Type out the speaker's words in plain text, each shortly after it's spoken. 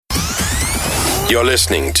You're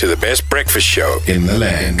listening to the best breakfast show in the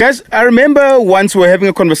land. Guys, I remember once we were having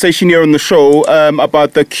a conversation here on the show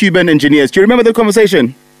about the Cuban engineers. Do you remember the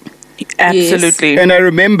conversation? Absolutely. Yes. And I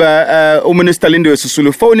remember Minister Lindiwe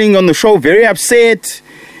Sisulu phoning on the show, very upset,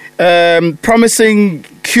 promising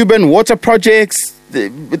Cuban water projects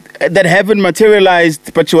that haven't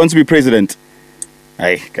materialized, but she wants to be president.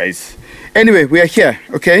 Hey, guys. Anyway, we are here,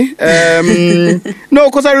 okay? No,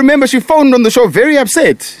 because I remember she phoned on the show very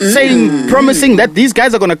upset, promising that these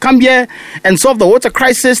guys are going to come here and solve the water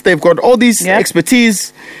crisis. They've got all these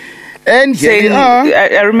expertise. And here they are.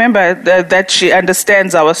 I remember that she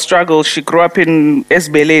understands our struggle. She grew up in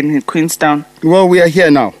Esbelen in Queenstown. Well, we are here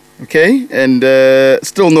now, okay? And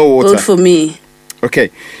still no water. Vote for me.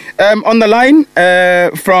 Okay. On the line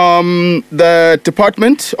from the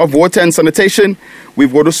Department of Water and Sanitation,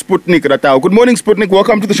 we've got Sputnik Ratau. Good morning, Sputnik.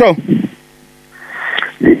 Welcome to the show.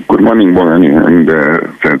 Good morning, Bongani, and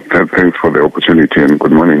thanks for the opportunity, and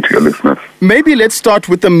good morning to your listeners. Maybe let's start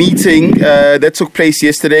with the meeting that took place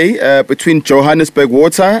yesterday between Johannesburg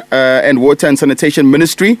Water and Water and Sanitation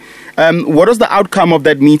Ministry. What was the outcome of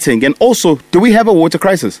that meeting? And also, do we have a water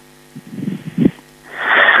crisis?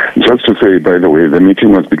 Just to say, by the way, the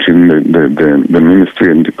meeting was between the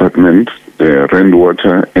ministry and department, the Rand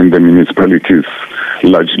Water, and the municipalities,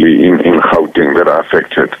 largely in Gauteng, that are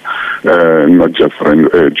affected, not just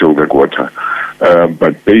Joburg Water.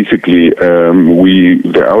 But basically,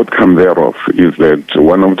 the outcome thereof is that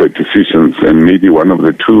one of the decisions, and maybe one of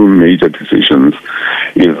the two major decisions,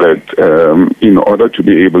 is that in order to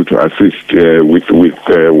be able to assist with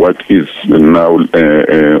what is now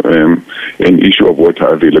an issue of water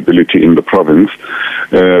availability in the province,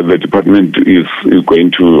 the department is going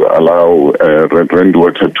to allow Rand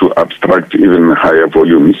Water to abstract even higher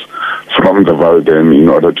volumes from the Valdem in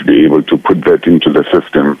order to be able to put that into the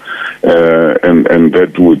system, and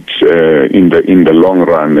that would, in the long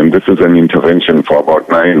run, and this is an intervention for about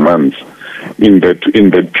 9 months. In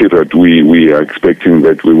that period, we are expecting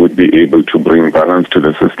that we would be able to bring balance to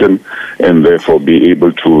the system, and therefore be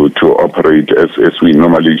able to operate as we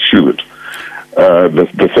normally should.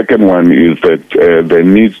 The second one is that there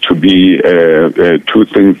needs to be two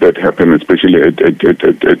things that happen, especially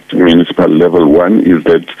at municipal level. One is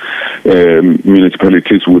that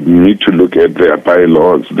municipalities would need to look at their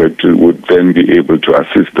bylaws that would then be able to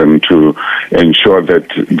assist them to ensure that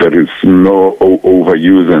there is no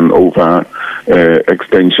overuse and over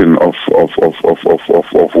extension of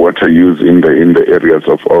water use in their areas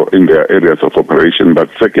of operation. But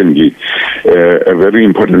secondly, a very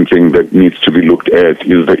important thing that needs to be looked at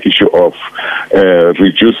is the issue of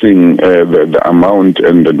reducing the amount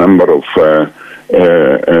and the number of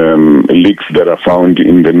leaks that are found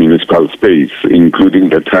in the municipal space, including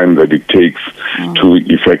the time that it takes to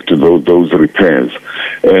effect those repairs.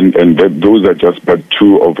 And those are just but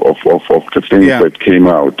two of the things that came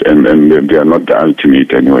out, and they are not the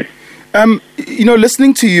ultimate anyway.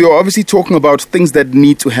 Listening to you, you're obviously talking about things that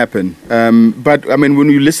need to happen. But, I mean, when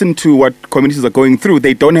you listen to what communities are going through,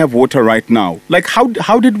 they don't have water right now. Like,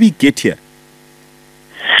 how did we get here?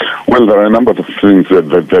 Well, there are a number of things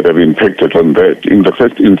that have impacted on that. In the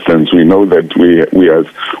first instance, we know that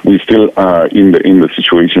we still are in the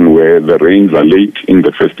situation where the rains are late in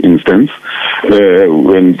the first instance,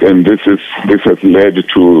 and this has led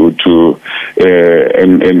to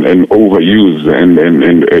an overuse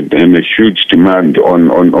and a huge demand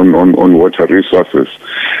on water resources.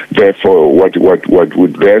 Therefore, what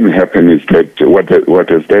would then happen is that what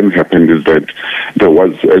has then happened is that there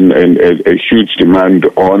was a huge demand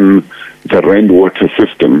on the rainwater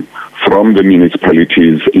system from the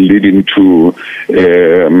municipalities, leading to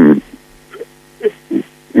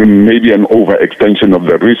maybe an overextension of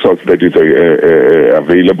the resource that is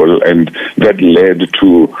available, and that led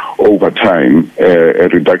to, over time, a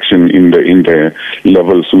reduction in the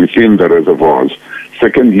levels within the reservoirs.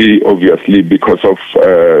 Secondly, obviously, because of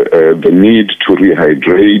the need to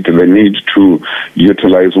rehydrate, the need to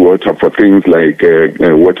utilize water for things like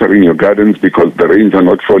watering your gardens, because the rains are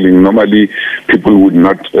not falling. Normally, people would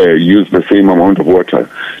not use the same amount of water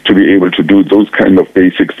to be able to do those kind of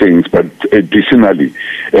basic things. But additionally,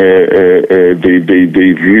 they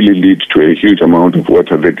really lead to a huge amount of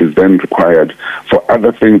water that is then required for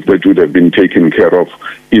other things that would have been taken care of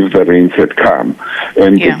if the rains had come.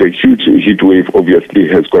 And the huge heat wave obviously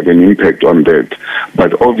has got an impact on that.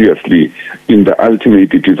 But obviously, in the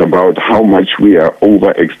ultimate, it is about how much we are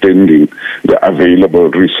overextending the available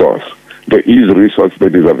resource. There is resource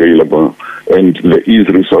that is available, and there is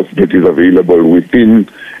resource that is available within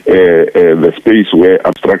the space where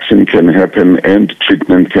abstraction can happen and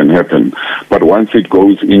treatment can happen. But once it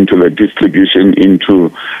goes into the distribution,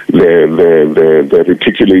 into the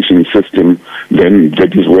reticulation system, then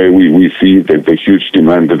that is where we see the huge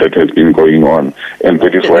demand that has been going on. And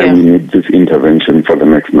that is why we need this intervention for the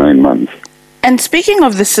next 9 months. And speaking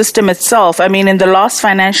of the system itself, I mean, in the last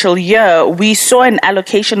financial year, we saw an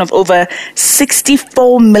allocation of over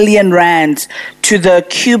 64 million rand to the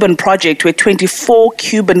Cuban project, where 24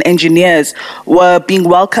 Cuban engineers were being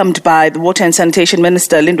welcomed by the Water and Sanitation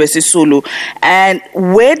Minister, Lindwe Sisulu. And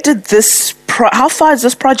where did this, how far is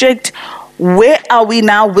this project? Where are we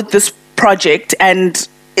now with this project? And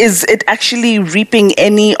is it actually reaping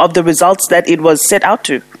any of the results that it was set out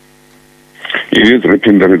to? It is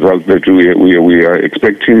reaping the results that we are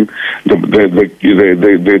expecting.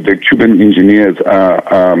 The Cuban engineers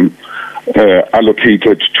are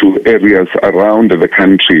allocated to areas around the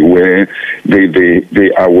country where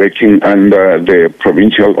they are working under the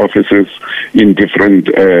provincial offices in different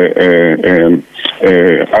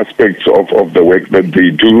aspects of the work that they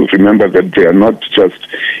do. Remember that they are not just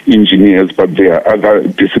engineers, but there are other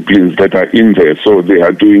disciplines that are in there. So they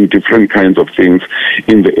are doing different kinds of things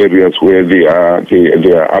in the areas where they are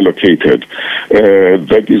allocated.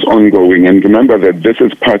 That is ongoing. And remember that this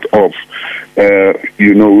is part of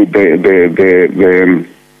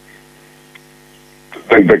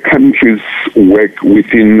the country's work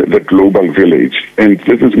within the global village. And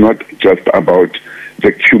this is not just about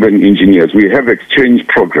the Cuban engineers. We have exchange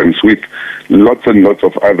programs with lots and lots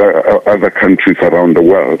of other countries around the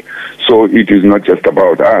world. So it is not just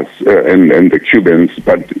about us and the Cubans,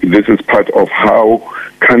 but this is part of how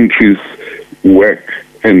countries work,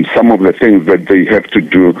 and some of the things that they have to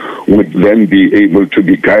do would then be able to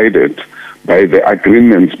be guided by the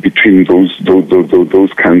agreements between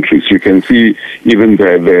those countries. You can see even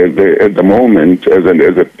at the moment, as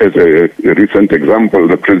a recent example,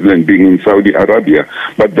 the president being in Saudi Arabia,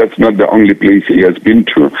 but that's not the only place he has been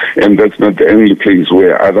to, and that's not the only place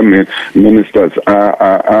where other ministers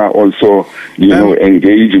are also,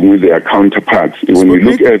 engaging with their counterparts. When we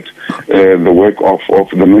look at the work of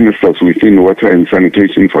the ministers within water and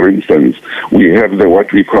sanitation, for instance, we have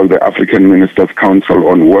what we call the African Ministers' Council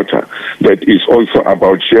on Water. That is also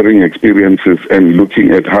about sharing experiences and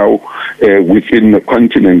looking at how within the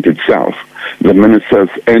continent itself, the ministers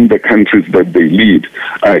and the countries that they lead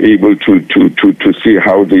are able to see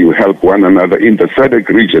how they help one another. In the SADC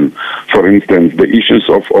region, for instance, the issues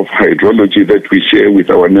of hydrology that we share with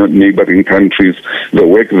our neighboring countries, the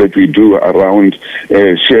work that we do around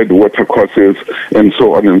shared water courses, and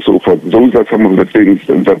so on and so forth. Those are some of the things,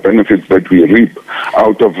 the benefits that we reap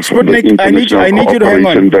out of Sputnik, the international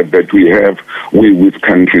cooperation that we have with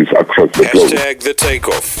countries across the globe. Hashtag The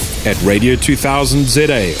Takeoff at Radio 2000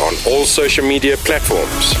 ZA on all social media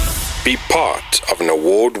platforms. Be part of an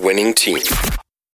award-winning team.